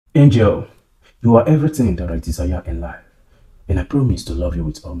Angel, you are everything that I desire in life, and I promise to love you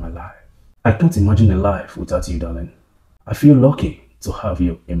with all my life. I can't imagine a life without you, darling. I feel lucky to have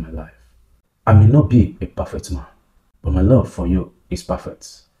you in my life. I may not be a perfect man, but my love for you is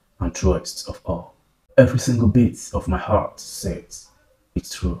perfect and truest of all. Every single bit of my heart says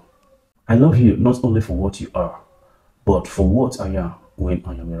it's true. I love you not only for what you are, but for what I am when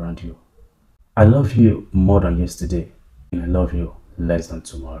I am around you. I love you more than yesterday, and I love you less than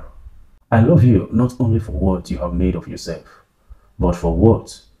tomorrow. I love you not only for what you have made of yourself, but for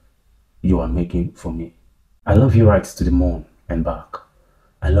what you are making for me. I love you right to the moon and back.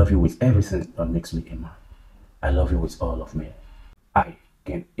 I love you with everything that makes me a man. I love you with all of me. I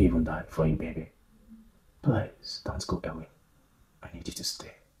can even die for you, baby. Please don't go away. I need you to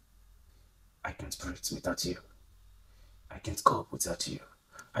stay. I can't breathe without you. I can't cope without you.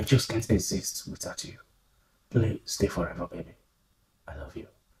 I just can't exist without you. Please stay forever, baby. I love you.